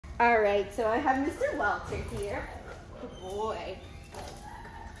All right, so I have Mr. Walter here. Good boy.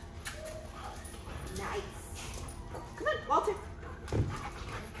 Nice. Come on, Walter.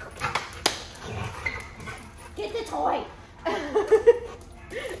 Get the toy.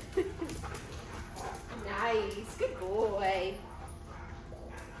 Nice. Good boy.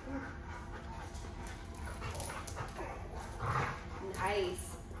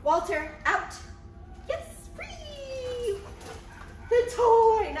 Nice. Walter, out. Yes, free. The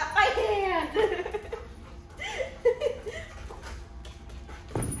toy, not my hand.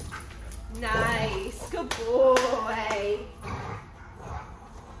 Nice. Good boy.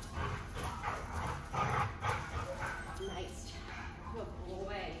 Nice job. Good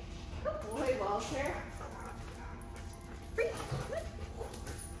boy. Good boy, Walter. Free.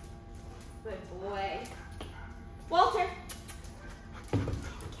 Good boy. Walter.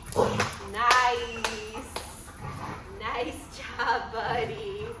 Nice. Nice job,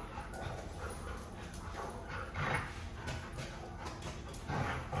 buddy.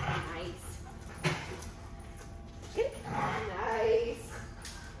 Nice. Good. Nice.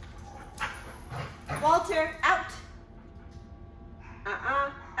 Walter, out.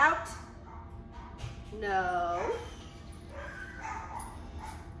 Out. No.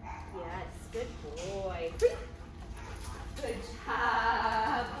 Yes, good boy. Good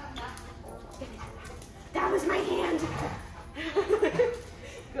job. That was my hand.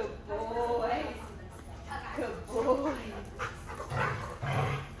 Good boy. Good boy.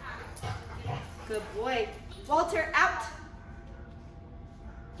 Good boy. Walter, out.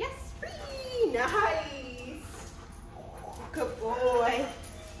 Yes, free. Nice. Good boy.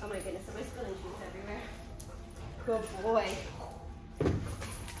 Oh my goodness, am I spilling juice everywhere? Good boy.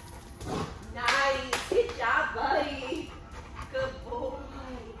 Nice. Good job, buddy. Good boy.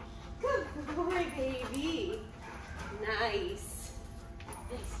 Good boy, baby. Nice.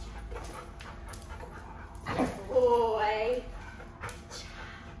 Nice job. Good boy.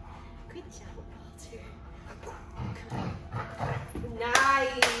 Good job, Walter.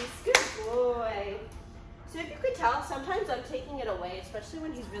 Nice. Good boy. So if you could tell, sometimes I'm taking it away, especially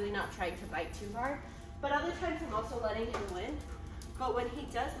when he's really not trying to bite too hard. But other times I'm also letting him win. But when he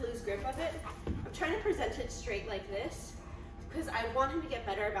does lose grip of it, I'm trying to present it straight like this, because I want him to get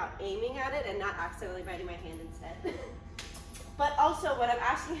better about aiming at it and not accidentally biting my hand instead. But also when I'm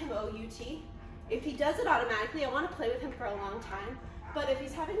asking him OUT, if he does it automatically, I want to play with him for a long time. But if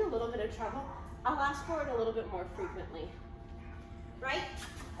he's having a little bit of trouble, I'll ask for it a little bit more frequently. Right?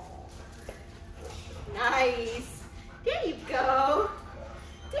 Nice. There you go.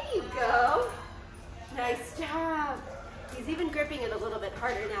 There you go. Nice job. He's even gripping it a little bit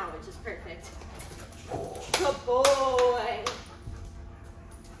harder now, which is perfect. Good boy.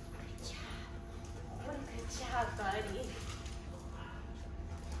 Good job. What a good job, buddy.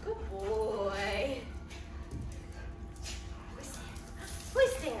 Good boy.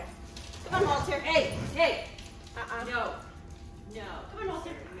 Who's there? Come on, Walter. Hey, hey. No. No. Come on,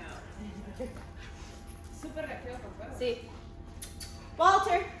 Walter. No. See?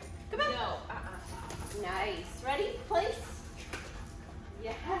 Walter. Come on. No. Nice. Ready? Place.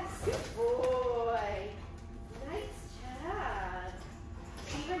 Yes. Good boy. Nice job.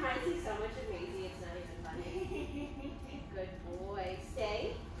 He reminds me so much of Maisie. It's not even funny. Good boy. Stay.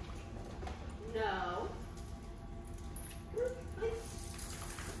 No. Place.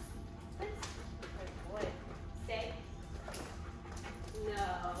 Place. Good boy. Stay.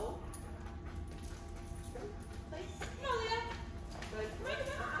 No. Place. No, Leah. Good boy.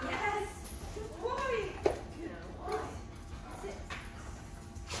 Yes. Good boy. No. Sit.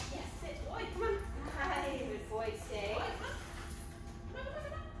 Yes, sit. Boy, come on. Hi. Good boy. Stay.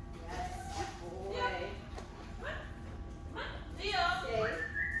 Yes. Good boy. Stay.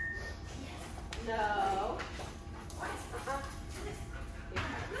 No.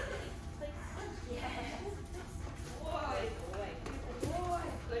 Yes. Boy. Good boy.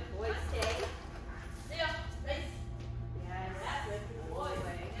 Good boy. Stay. Yes. Good boy.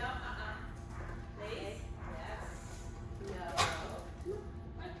 Place. Yes. No.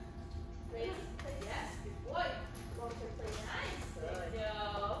 Place. Yes. Good boy. Walter, place. Nice. Good. No.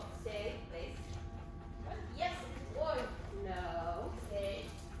 Stay. Place. Yes. Good boy. No. Stay.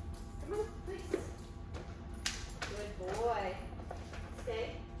 Come on, place. Good boy. Stay.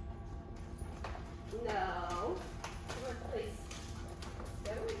 No. Come on, place.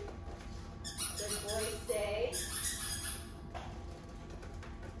 Go. Good boy. Stay.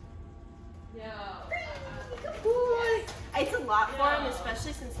 No. Good boy. It's a lot for him,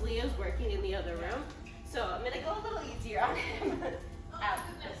 especially since Leo's working in the other room. So I'm gonna go a little easier on him. Out.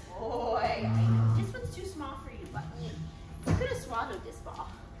 Good boy. This one's too small for you, but you could have swallowed this ball.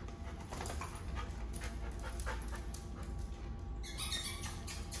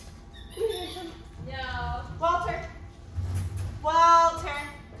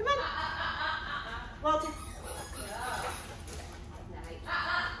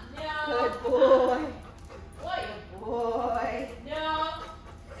 Good boy. Boy. Good boy. No.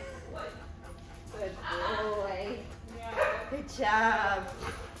 Boy. Good boy. No. Good job.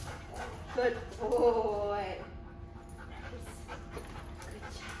 Good boy. Good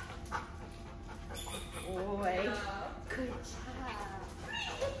job. Boy. No. Good job.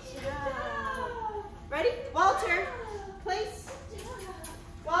 Good job. Ready? Walter, place.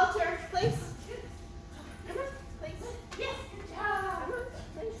 Walter, place. Come on, place. Yes. Good job. Come on,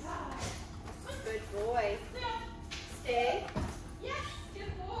 place. Good boy. Stay. Yes.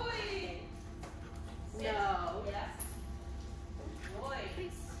 Good boy. No. Yes. Good boy.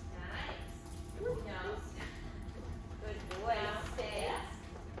 Place. Nice. No. Good boy. Down. Stay. Yes.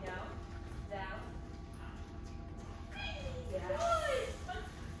 No. Down. Yes.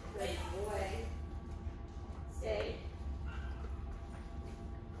 Good boy. Stay.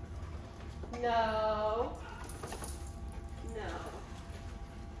 No. No.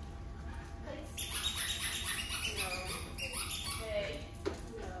 Place. No. Stay.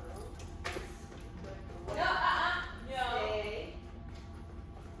 No. Good boy. No. No. Stay.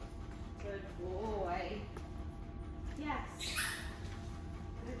 Good boy. Yes.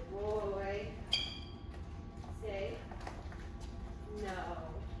 Good boy. Stay. No.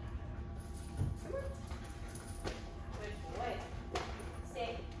 Come on. Good boy.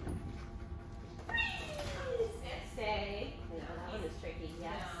 Stay. Stay. No, that one is tricky.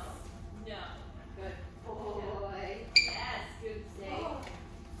 Yes. No. No. Good boy. Yes. Good. Stay.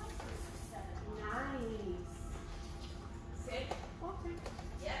 Nice. Sit. Walter.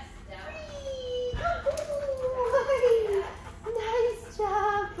 Yes. Down. Nice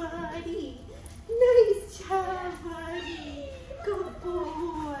job, buddy. Nice job, buddy. Good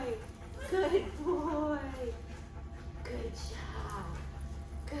boy. Good boy. Good job.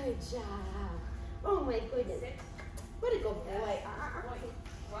 Good job. Oh my goodness. Sit. What a good boy. Boy.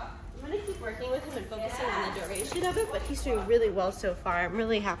 Walk. I'm going to keep working with him and focusing on the duration of it, but he's doing really well so far. I'm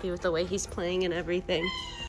really happy with the way he's playing and everything.